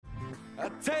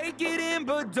Take it in,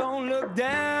 but don't look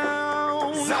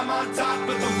down. 'Cause I'm on top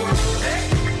of the world. Hey,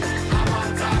 I'm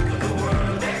on top of the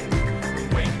world. Hey,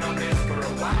 been waiting on this for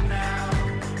a while now.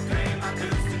 Paying my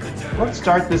dues to the dirt. Let's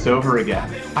start this over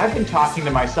again. I've been talking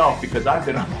to myself because I've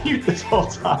been on mute this whole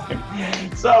time.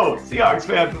 So, Seahawks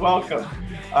fans, welcome.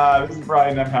 This is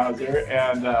Brian Nemhauser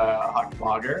and Hawk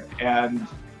Blogger, and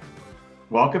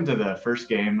welcome to the first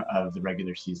game of the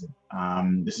regular season.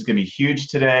 This is going to be huge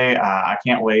today. I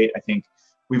can't wait. I think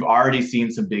we've already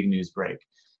seen some big news break.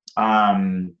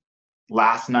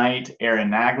 Last night, Aaron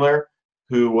Nagler,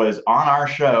 who was on our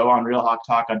show on Real Hawk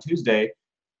Talk on Tuesday,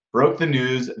 broke the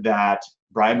news that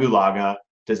Brian Bulaga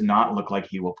does not look like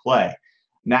he will play.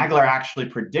 Nagler actually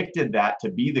predicted that to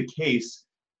be the case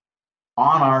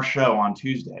on our show on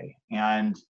Tuesday,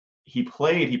 and he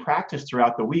practiced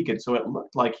throughout the week, and so it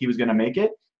looked like he was going to make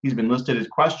it. He's been listed as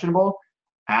questionable.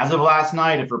 As of last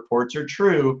night, if reports are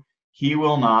true, he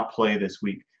will not play this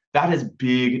week. That is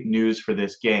big news for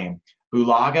this game.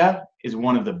 Bulaga is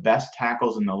one of the best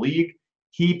tackles in the league.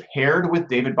 He paired with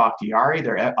David Bakhtiari,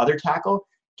 their other tackle,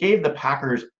 gave the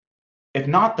Packers, if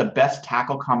not the best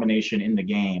tackle combination in the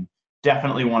game,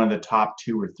 definitely one of the top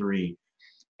 2 or 3.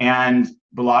 And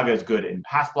Bulaga is good in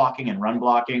pass blocking and run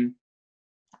blocking.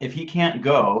 If he can't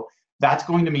go, that's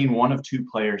going to mean one of 2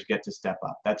 players get to step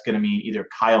up. That's going to mean either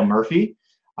Kyle Murphy,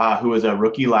 who was a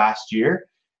rookie last year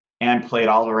and played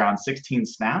all around 16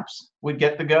 snaps, would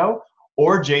get the go,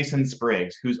 or Jason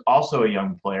Spriggs, who's also a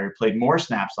young player, played more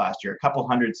snaps last year, a couple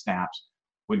hundred snaps,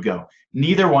 would go.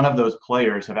 Neither one of those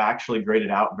players have actually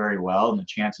graded out very well in the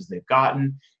chances they've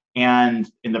gotten,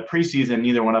 and in the preseason,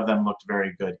 neither one of them looked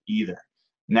very good either.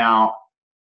 Now,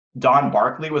 Don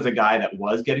Barkley was a guy that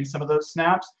was getting some of those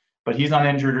snaps, but he's on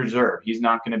injured reserve. He's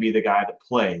not going to be the guy that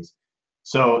plays.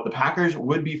 So the Packers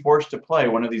would be forced to play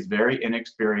one of these very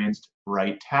inexperienced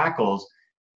right tackles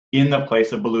in the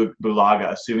place of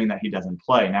Bulaga, assuming that he doesn't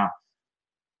play. Now,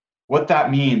 what that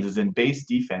means is in base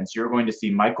defense, you're going to see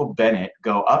Michael Bennett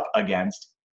go up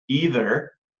against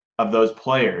either of those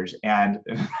players, and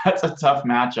that's a tough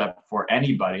matchup for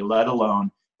anybody, let alone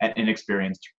an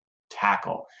inexperienced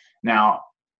tackle. Now,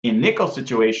 in nickel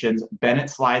situations,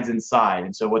 Bennett slides inside.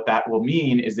 And so what that will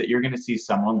mean is that you're going to see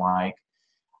someone like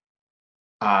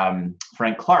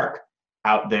Frank Clark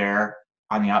out there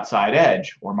on the outside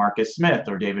edge, or Marcus Smith,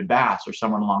 or David Bass, or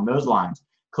someone along those lines.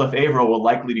 Cliff Averill will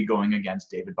likely be going against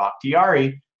David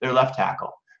Bakhtiari, their left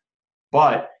tackle.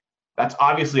 But that's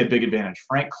obviously a big advantage.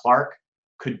 Frank Clark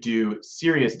could do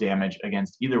serious damage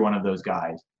against either one of those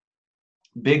guys.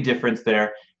 Big difference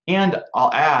there. And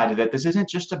I'll add that this isn't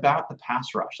just about the pass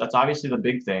rush. That's obviously the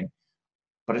big thing,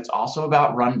 but it's also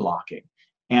about run blocking.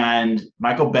 And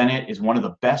Michael Bennett is one of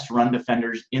the best run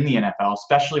defenders in the NFL,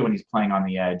 especially when he's playing on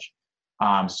the edge.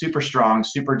 Super strong,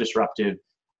 super disruptive.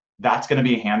 That's going to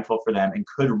be a handful for them and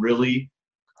could really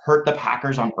hurt the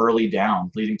Packers on early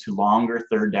downs, leading to longer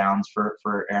third downs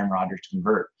for Aaron Rodgers to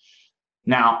convert.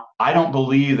 Now, I don't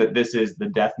believe that this is the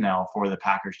death knell for the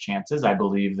Packers' chances. I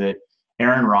believe that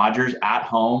Aaron Rodgers at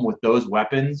home with those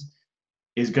weapons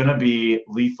is going to be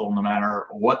lethal no matter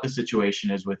what the situation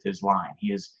is with his line.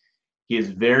 He is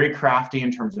very crafty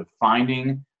in terms of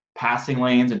finding passing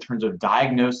lanes, in terms of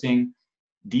diagnosing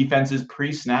defenses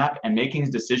pre-snap and making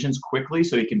his decisions quickly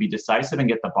so he can be decisive and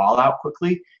get the ball out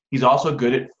quickly. He's also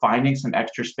good at finding some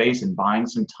extra space and buying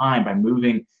some time by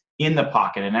moving in the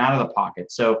pocket and out of the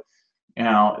pocket. So,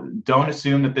 don't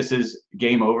assume that this is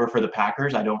game over for the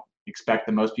Packers. I don't expect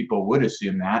that most people would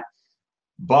assume that,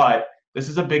 but this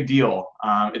is a big deal.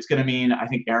 It's going to mean I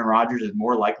think Aaron Rodgers is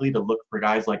more likely to look for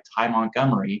guys like Ty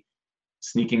Montgomery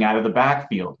sneaking out of the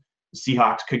backfield. The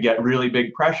Seahawks could get really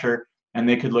big pressure, and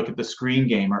they could look at the screen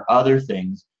game or other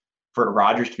things for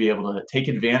Rodgers to be able to take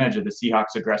advantage of the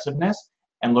Seahawks' aggressiveness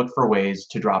and look for ways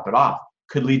to drop it off.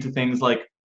 Could lead to things like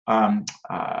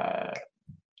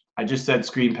I just said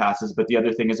screen passes, but the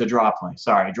other thing is a draw play.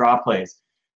 Draw plays.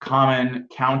 Common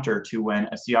counter to when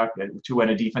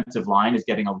a defensive line is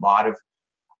getting a lot of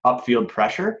upfield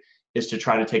pressure is to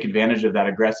try to take advantage of that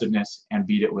aggressiveness and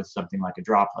beat it with something like a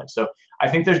draw play. So I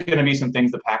think there's going to be some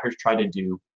things the Packers try to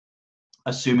do,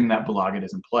 assuming that Bulaga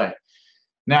doesn't play.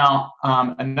 Now,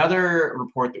 another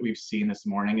report that we've seen this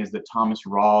morning is that Thomas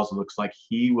Rawls looks like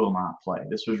he will not play.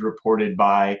 This was reported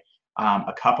by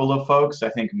a couple of folks. I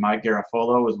think Mike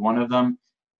Garafolo was one of them.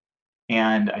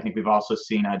 And I think we've also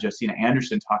seen Josina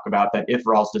Anderson talk about that if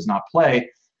Rawls does not play,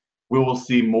 we will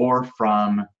see more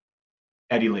from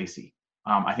Eddie Lacy.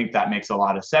 I think that makes a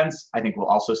lot of sense. I think we'll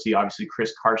also see, obviously,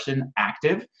 Chris Carson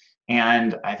active.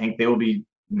 And I think they will be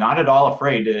not at all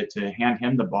afraid to hand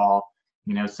him the ball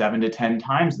 7 to 10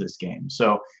 times this game.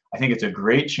 So I think it's a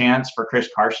great chance for Chris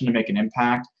Carson to make an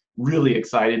impact. Really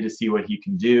excited to see what he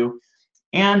can do.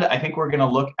 And I think we're going to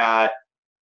look at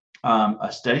a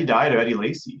steady diet of Eddie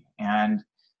Lacy. And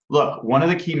look, one of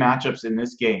the key matchups in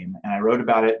this game, and I wrote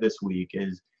about it this week,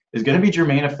 is going to be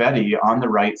Germain Ifedi on the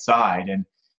right side. And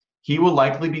he will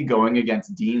likely be going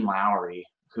against Dean Lowry,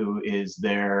 who is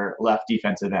their left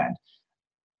defensive end.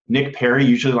 Nick Perry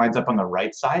usually lines up on the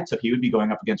right side, so he would be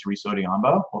going up against Reese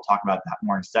Odhiambo. We'll talk about that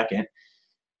more in a second.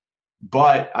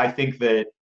 But I think that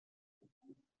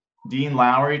Dean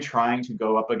Lowry trying to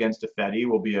go up against Ifedi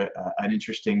will be an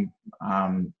interesting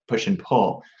push and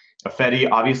pull. Ifedi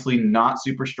obviously not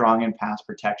super strong in pass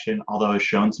protection, although has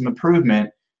shown some improvement,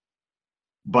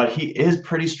 but he is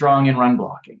pretty strong in run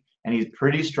blocking, and he's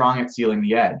pretty strong at sealing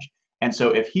the edge. And so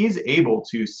if he's able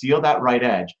to seal that right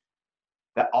edge,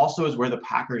 that also is where the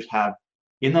Packers have,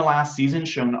 in the last season,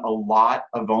 shown a lot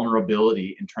of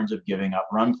vulnerability in terms of giving up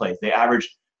run plays. They averaged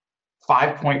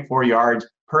 5.4 yards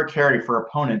per carry for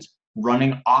opponents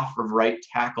running off of right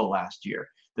tackle last year.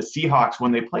 The Seahawks,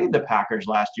 when they played the Packers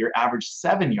last year, averaged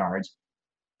 7 yards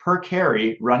per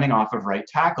carry running off of right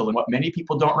tackle. And what many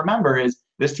people don't remember is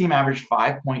this team averaged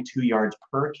 5.2 yards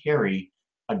per carry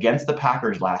against the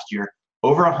Packers last year,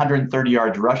 over 130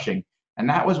 yards rushing. And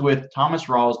that was with Thomas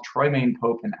Rawls, Troymaine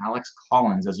Pope, and Alex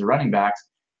Collins as the running backs,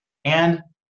 and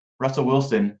Russell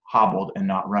Wilson hobbled and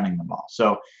not running the ball.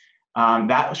 So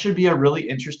that should be a really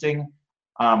interesting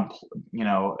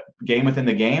game within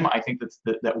the game. I think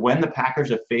that when the Packers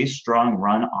have faced strong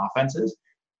run offenses,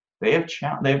 they've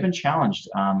been challenged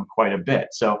quite a bit.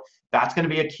 So that's going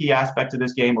to be a key aspect of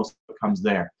this game. We'll see what comes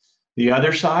there. The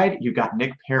other side, you've got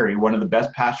Nick Perry, one of the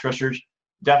best pass rushers,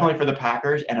 definitely for the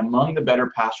Packers, and among the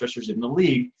better pass rushers in the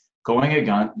league, going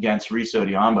against Reese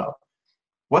Odhiambo.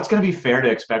 What's going to be fair to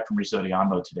expect from Reese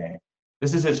Odhiambo today?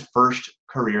 This is his first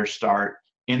career start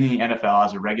in the NFL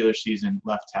as a regular season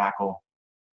left tackle.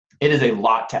 It is a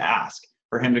lot to ask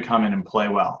for him to come in and play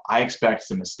well. I expect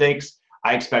some mistakes.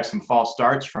 I expect some false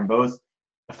starts from both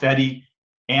Ifedi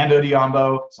and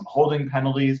Odhiambo, some holding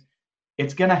penalties.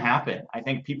 It's going to happen. I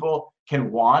think people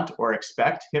can want or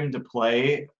expect him to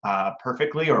play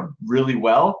perfectly or really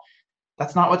well.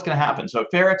 That's not what's going to happen. So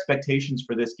fair expectations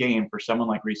for this game for someone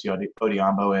like Reese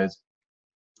Odhiambo is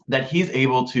that he's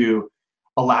able to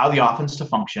allow the offense to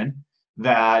function,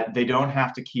 that they don't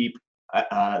have to keep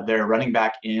their running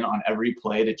back in on every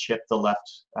play to chip the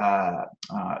left,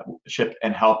 chip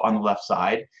and help on the left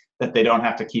side, that they don't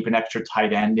have to keep an extra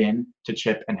tight end in to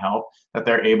chip and help, that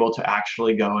they're able to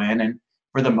actually go in and,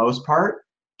 for the most part,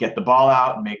 get the ball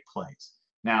out and make plays.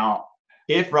 Now,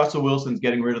 if Russell Wilson's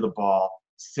getting rid of the ball,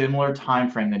 similar time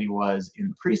frame that he was in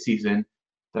the preseason,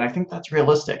 then I think that's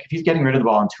realistic. If he's getting rid of the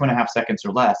ball in 2.5 seconds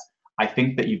or less, I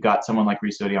think that you've got someone like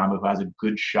Reese Odhiambo who has a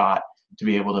good shot to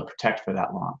be able to protect for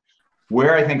that long.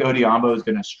 Where I think Odhiambo is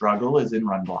going to struggle is in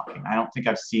run blocking. I don't think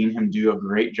I've seen him do a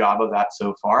great job of that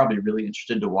so far. I'll be really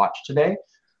interested to watch today.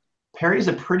 Perry's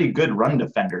a pretty good run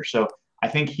defender, so I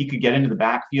think he could get into the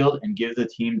backfield and give the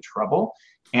team trouble,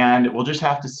 and we'll just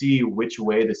have to see which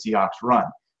way the Seahawks run.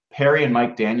 Perry and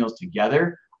Mike Daniels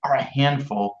together are a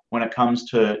handful when it comes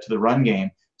to the run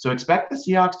game, so expect the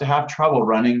Seahawks to have trouble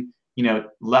running,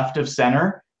 left of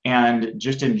center and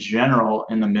just in general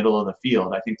in the middle of the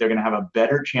field. I think they're going to have a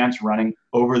better chance running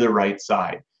over the right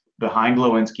side, behind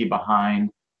Glowinski,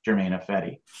 behind Germain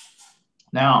Ifedi.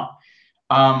 Now,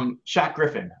 Shaq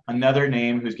Griffin, another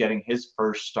name who's getting his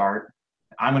first start.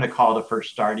 I'm going to call it a first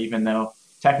start, even though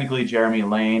technically Jeremy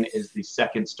Lane is the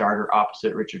second starter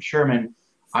opposite Richard Sherman.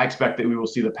 I expect that we will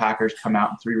see the Packers come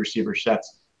out in 3 receiver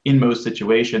sets in most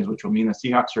situations, which will mean the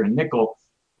Seahawks are in nickel,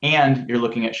 and you're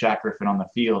looking at Shaq Griffin on the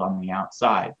field on the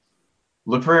outside.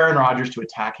 Look for Aaron Rodgers to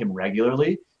attack him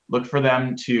regularly. Look for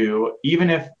them to, even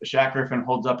if Shaq Griffin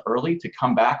holds up early, to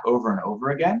come back over and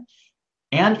over again.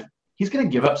 And he's going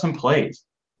to give up some plays.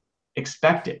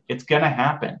 Expect it. It's going to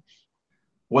happen.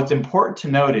 What's important to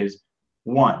note is,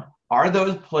 1, are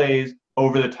those plays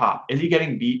over the top? Is he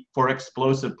getting beat for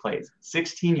explosive plays,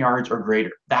 16 yards or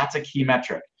greater? That's a key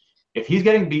metric. If he's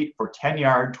getting beat for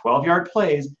 10-yard, 12-yard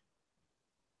plays,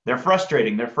 they're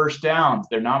frustrating. They're first downs.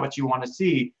 They're not what you want to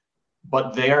see,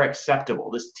 but they are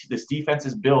acceptable. This defense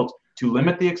is built to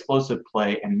limit the explosive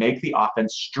play and make the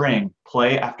offense string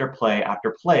play after play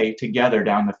after play together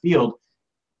down the field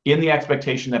in the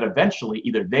expectation that eventually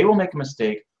either they will make a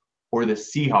mistake or the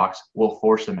Seahawks will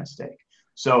force a mistake.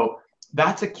 So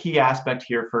that's a key aspect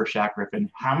here for Shaq Griffin.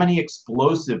 How many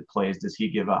explosive plays does he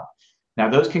give up? Now,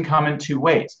 those can come in 2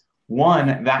 ways.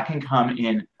 One, that can come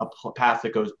in a pass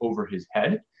that goes over his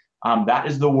head. That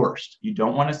is the worst. You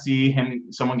don't want to see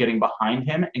someone getting behind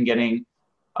him and getting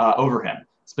over him.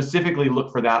 Specifically,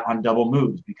 look for that on double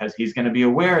moves because he's going to be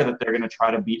aware that they're going to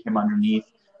try to beat him underneath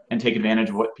and take advantage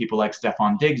of what people like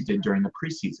Stephon Diggs did during the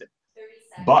preseason.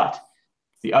 But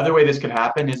the other way this could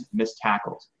happen is missed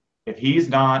tackles. If he's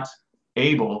not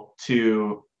able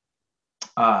to,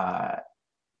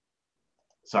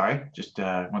 just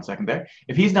 1 second there.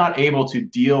 If he's not able to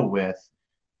deal with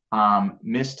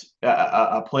missed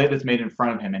a play that's made in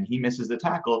front of him and he misses the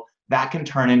tackle, that can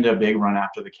turn into a big run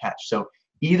after the catch. So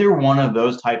either one of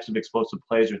those types of explosive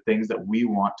plays are things that we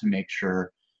want to make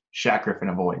sure Shaq Griffin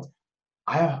avoids.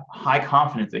 I have high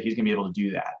confidence that he's going to be able to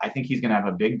do that. I think he's going to have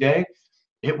a big day.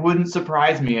 It wouldn't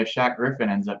surprise me if Shaq Griffin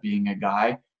ends up being a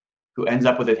guy who ends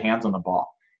up with his hands on the ball,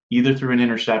 either through an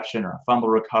interception or a fumble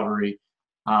recovery.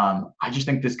 I just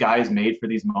think this guy is made for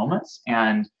these moments.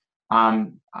 And,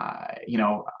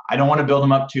 I don't want to build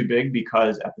him up too big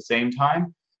because at the same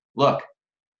time, look,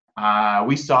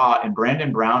 we saw in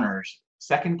Brandon Browner's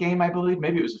second game, I believe,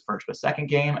 maybe it was his first, but second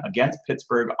game against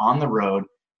Pittsburgh on the road,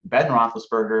 Ben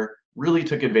Roethlisberger really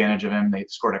took advantage of him. They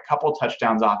scored a couple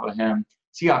touchdowns off of him.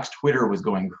 Seahawks Twitter was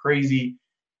going crazy.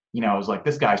 It was like,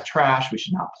 this guy's trash. We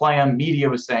should not play him. Media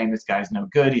was saying this guy's no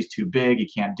good. He's too big. He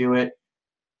can't do it.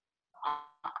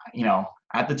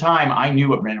 At the time, I knew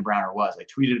what Brandon Browner was. I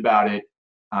tweeted about it.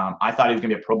 I thought he was going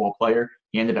to be a Pro Bowl player.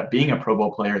 He ended up being a Pro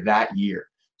Bowl player that year.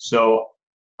 So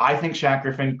I think Shaq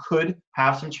Griffin could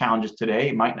have some challenges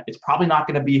today. It's probably not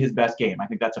going to be his best game. I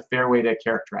think that's a fair way to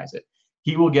characterize it.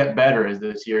 He will get better as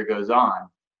this year goes on.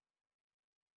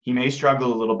 He may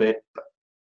struggle a little bit, but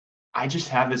I just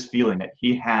have this feeling that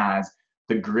he has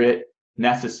the grit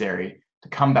necessary to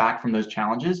come back from those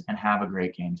challenges and have a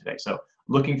great game today. So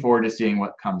looking forward to seeing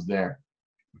what comes there.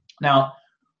 Now,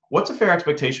 what's a fair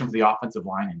expectation for the offensive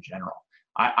line in general?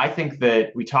 I think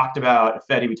that we talked about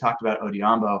Fetty, we talked about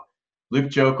Odiombo, Luke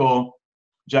Joeckel,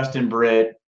 Justin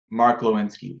Britt, Mark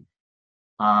Lewinsky.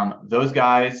 Those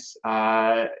guys,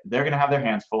 they're going to have their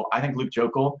hands full. I think Luke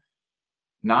Joeckel,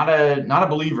 not a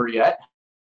believer yet.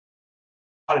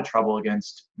 A lot of trouble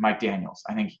against Mike Daniels.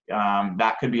 I think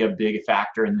that could be a big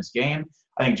factor in this game.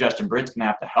 I think Justin Britt's going to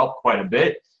have to help quite a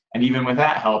bit. And even with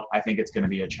that help, I think it's going to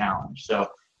be a challenge. So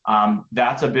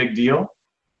that's a big deal.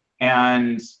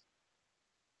 And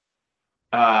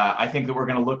I think that we're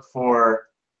going to look for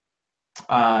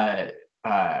a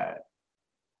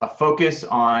focus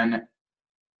on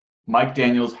Mike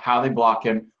Daniels, how they block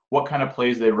him, what kind of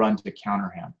plays they run to counter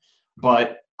him.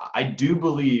 But I do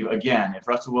believe, again, if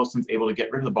Russell Wilson's able to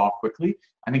get rid of the ball quickly,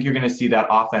 I think you're going to see that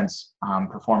offense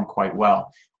perform quite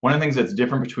well. One of the things that's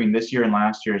different between this year and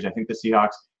last year is I think the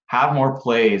Seahawks have more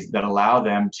plays that allow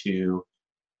them to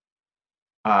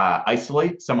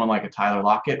isolate someone like a Tyler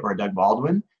Lockett or a Doug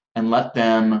Baldwin and let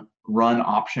them run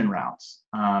option routes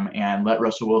and let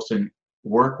Russell Wilson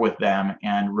work with them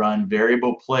and run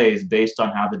variable plays based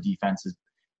on how the defense is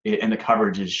and the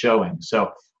coverage is showing.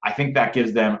 So I think that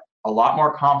gives them a lot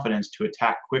more confidence to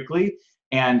attack quickly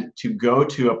and to go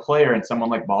to a player and someone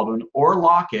like Baldwin or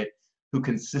Lockett who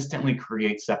consistently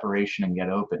create separation and get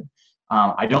open.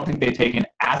 I don't think they've taken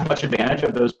as much advantage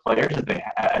of those players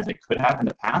as they could have in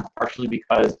the past, partially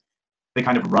because they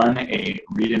kind of run a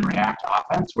read and react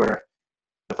offense where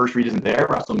the first read isn't there,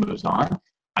 Russell moves on.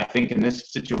 I think in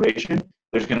this situation,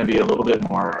 there's going to be a little bit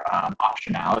more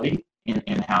optionality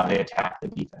in how they attack the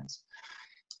defense.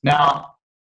 Now,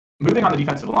 moving on the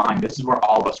defensive line, this is where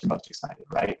all of us are most excited,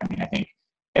 right? I mean, I think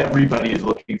everybody is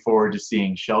looking forward to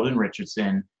seeing Sheldon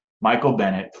Richardson, Michael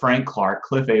Bennett, Frank Clark,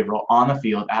 Cliff Averill on the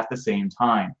field at the same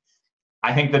time.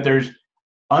 I think that there's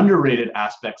underrated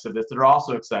aspects of this that are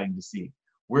also exciting to see.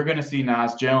 We're going to see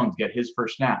Naz Jones get his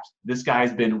first snaps. This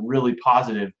guy's been really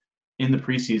positive in the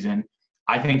preseason.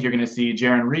 I think you're going to see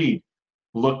Jarran Reed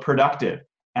look productive.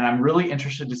 And I'm really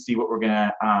interested to see what we're going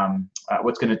to,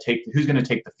 who's going to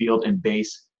take the field in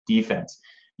base defense.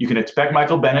 You can expect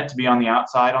Michael Bennett to be on the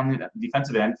outside on the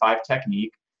defensive end, 5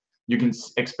 technique. You can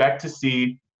expect to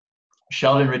see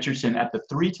Sheldon Richardson at the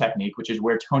 3 technique, which is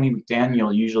where Tony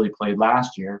McDaniel usually played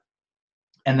last year.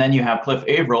 And then you have Cliff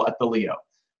Averill at the Leo.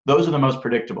 Those are the most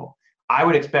predictable. I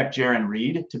would expect Jarran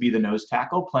Reed to be the nose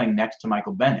tackle playing next to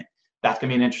Michael Bennett. That's going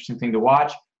to be an interesting thing to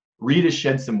watch. Reed has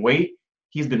shed some weight.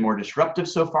 He's been more disruptive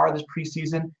so far this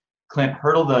preseason. Clint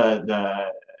Hurdle,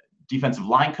 the defensive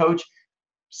line coach,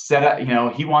 said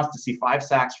he wants to see 5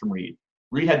 sacks from Reed.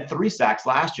 Reed had 3 sacks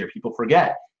last year. People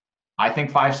forget. I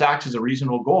think 5 sacks is a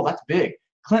reasonable goal. That's big.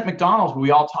 Clint McDonald, who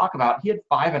we all talk about, he had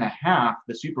 5.5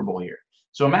 the Super Bowl year.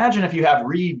 So imagine if you have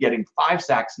Reed getting 5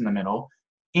 sacks in the middle,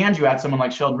 and you had someone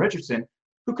like Sheldon Richardson,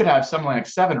 who could have something like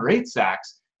 7 or 8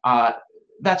 sacks.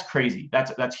 That's crazy.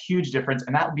 That's huge difference,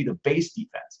 and that would be the base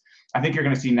defense. I think you're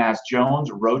going to see Naz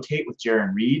Jones rotate with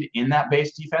Jarran Reed in that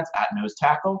base defense at nose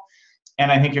tackle.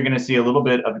 And I think you're going to see a little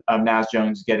bit of Naz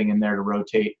Jones getting in there to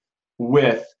rotate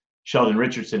with Sheldon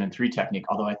Richardson in 3 technique,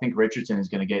 although I think Richardson is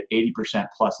going to get 80%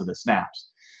 plus of the snaps.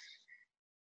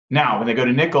 Now, when they go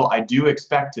to nickel, I do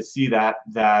expect to see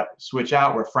that switch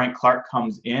out where Frank Clark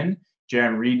comes in,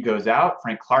 Jarran Reed goes out,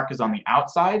 Frank Clark is on the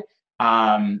outside.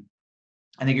 I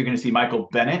think you're going to see Michael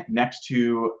Bennett next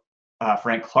to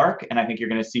Frank Clark, and I think you're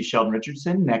going to see Sheldon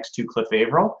Richardson next to Cliff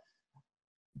Averill.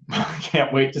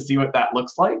 Can't wait to see what that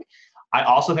looks like. I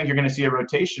also think you're going to see a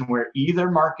rotation where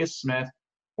either Marcus Smith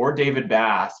or David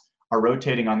Bass are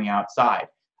rotating on the outside.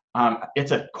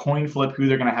 It's a coin flip who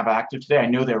they're going to have active today. I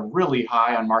know they're really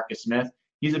high on Marcus Smith.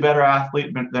 He's a better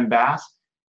athlete than Bass.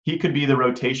 He could be the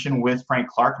rotation with Frank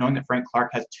Clark, knowing that Frank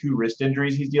Clark has 2 wrist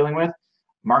injuries he's dealing with.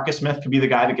 Marcus Smith could be the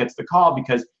guy that gets the call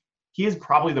because he is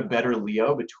probably the better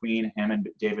Leo between him and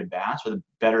David Bass, or the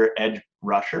better edge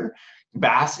rusher.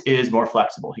 Bass is more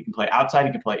flexible. He can play outside,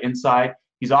 he can play inside.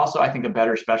 He's also, I think, a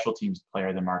better special teams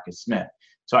player than Marcus Smith.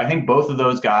 So I think both of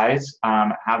those guys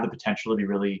have the potential to be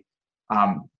really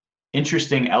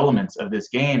interesting elements of this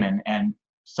game, and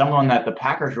someone that the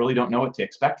Packers really don't know what to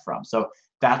expect from. So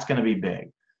that's going to be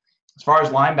big. As far as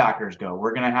linebackers go,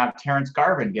 we're going to have Terrence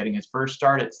Garvin getting his first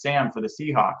start at Sam for the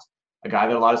Seahawks, a guy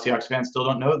that a lot of Seahawks fans still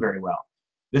don't know very well.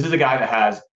 This is a guy that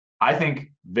has, I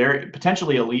think, very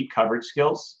potentially elite coverage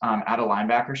skills at a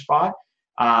linebacker spot.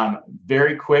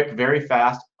 Very quick, very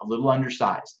fast, a little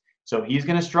undersized. So he's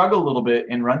going to struggle a little bit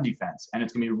in run defense, and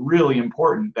it's going to be really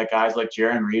important that guys like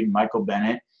Jarran Reed and Michael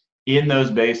Bennett in those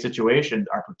base situations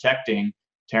are protecting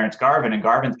Terrence Garvin, and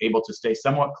Garvin's able to stay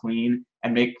somewhat clean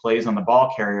and make plays on the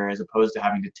ball carrier as opposed to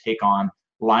having to take on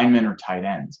linemen or tight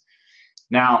ends.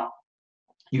 Now,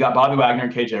 you got Bobby Wagner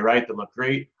and KJ Wright that look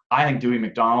great. I think Dewey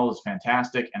McDonald is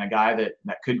fantastic and a guy that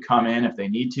could come in if they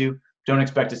need to. Don't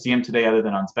expect to see him today other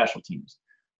than on special teams.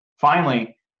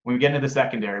 Finally, when we get into the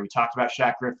secondary, we talked about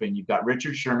Shaq Griffin. You've got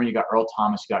Richard Sherman, you got Earl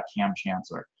Thomas, you got Cam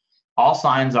Chancellor. All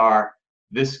signs are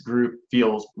this group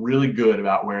feels really good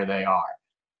about where they are.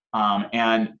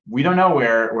 And we don't know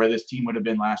where this team would have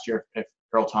been last year if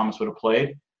Earl Thomas would have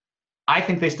played. I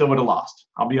think they still would have lost.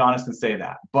 I'll be honest and say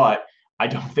that. But I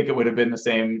don't think it would have been the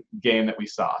same game that we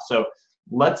saw. So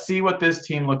let's see what this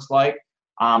team looks like.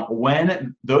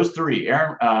 When those 3,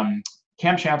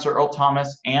 Cam Chancellor, Earl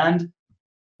Thomas, and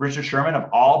Richard Sherman have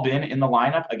all been in the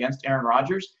lineup against Aaron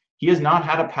Rodgers, he has not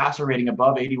had a passer rating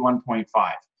above 81.5.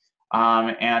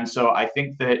 And so I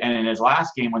think that, and in his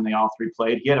last game when they all 3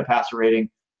 played, he had a passer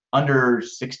rating under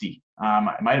 60.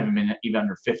 It might have been even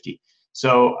under 50.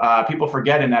 So people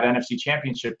forget in that NFC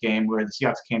Championship game where the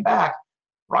Seahawks came back,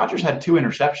 Rodgers had 2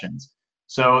 interceptions.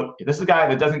 So this is a guy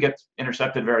that doesn't get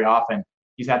intercepted very often.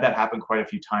 He's had that happen quite a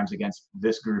few times against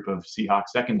this group of Seahawks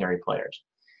secondary players.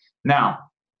 Now,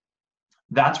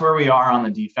 that's where we are on the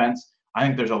defense. I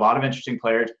think there's a lot of interesting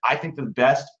players. I think the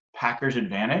best Packers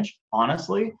advantage,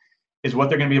 honestly, is what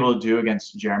they're going to be able to do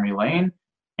against Jeremy Lane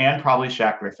and probably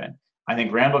Shaq Griffin. I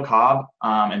think Randall Cobb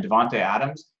and Devontae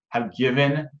Adams have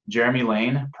given Jeremy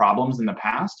Lane problems in the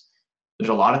past. There's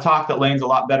a lot of talk that Lane's a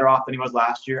lot better off than he was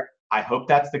last year. I hope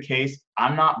that's the case.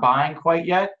 I'm not buying quite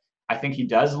yet. I think he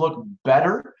does look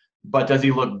better, but does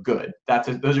he look good?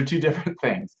 Those are 2 different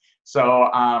things. So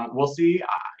we'll see.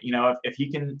 If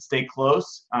he can stay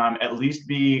close, at least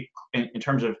be in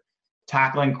terms of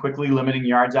tackling quickly, limiting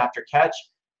yards after catch.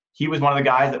 He was one of the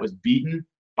guys that was beaten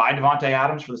by Devontae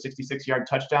Adams for the 66-yard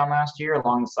touchdown last year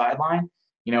along the sideline.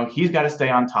 He's got to stay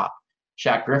on top.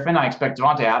 Shaq Griffin, I expect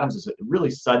Devontae Adams is a really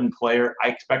sudden player. I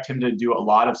expect him to do a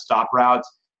lot of stop routes,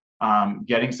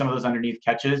 getting some of those underneath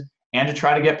catches, and to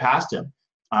try to get past him.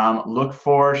 Look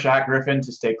for Shaq Griffin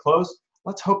to stay close.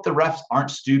 Let's hope the refs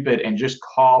aren't stupid and just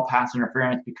call pass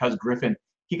interference because Griffin,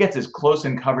 he gets as close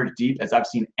in coverage deep as I've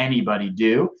seen anybody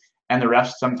do, and the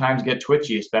refs sometimes get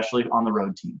twitchy, especially on the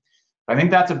road team. I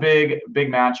think that's a big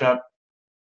matchup.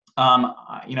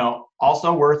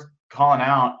 Also worth calling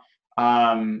out,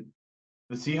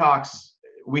 the Seahawks,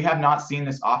 we have not seen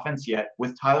this offense yet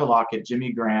with Tyler Lockett,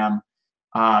 Jimmy Graham,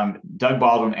 Doug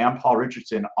Baldwin, and Paul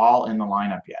Richardson all in the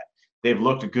lineup yet. They've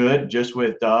looked good just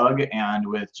with Doug and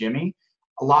with Jimmy.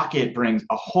 Lockett brings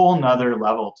a whole nother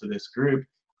level to this group.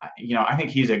 I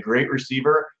think he's a great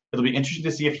receiver. It'll be interesting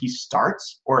to see if he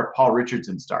starts or if Paul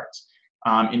Richardson starts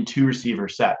in 2 receiver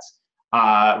sets.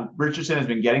 Richardson has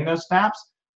been getting those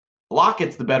snaps.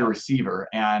 Lockett's the better receiver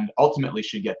and ultimately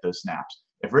should get those snaps.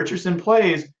 If Richardson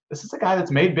plays, this is a guy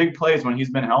that's made big plays when he's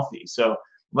been healthy. So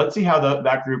let's see how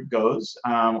that group goes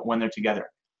when they're together.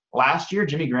 Last year,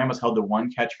 Jimmy Graham was held to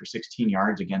 1 catch for 16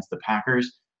 yards against the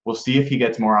Packers. We'll see if he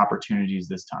gets more opportunities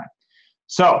this time.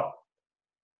 So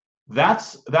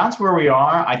That's where we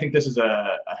are. I think this is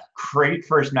a great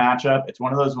first matchup. It's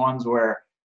one of those ones where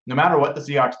no matter what the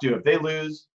Seahawks do, if they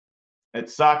lose, it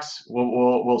sucks.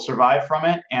 We'll survive from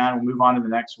it and we'll move on to the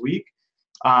next week.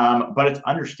 But it's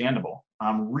understandable.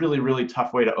 Really, really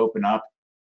tough way to open up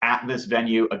at this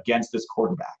venue against this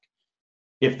quarterback.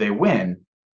 If they win,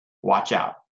 watch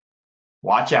out.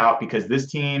 Watch out, because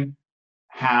this team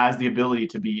has the ability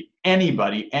to beat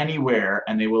anybody, anywhere,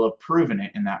 and they will have proven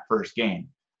it in that first game.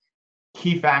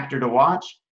 Key factor to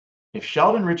watch, if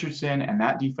Sheldon Richardson and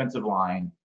that defensive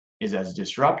line is as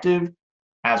disruptive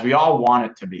as we all want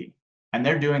it to be, and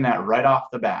they're doing that right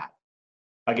off the bat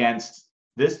against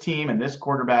this team and this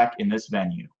quarterback in this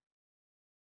venue,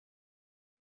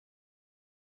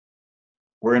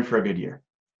 we're in for a good year.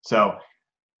 So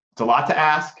it's a lot to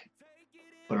ask,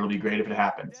 but it'll be great if it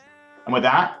happens. And with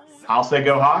that, I'll say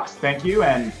go Hawks. Thank you,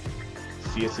 and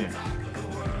see you soon.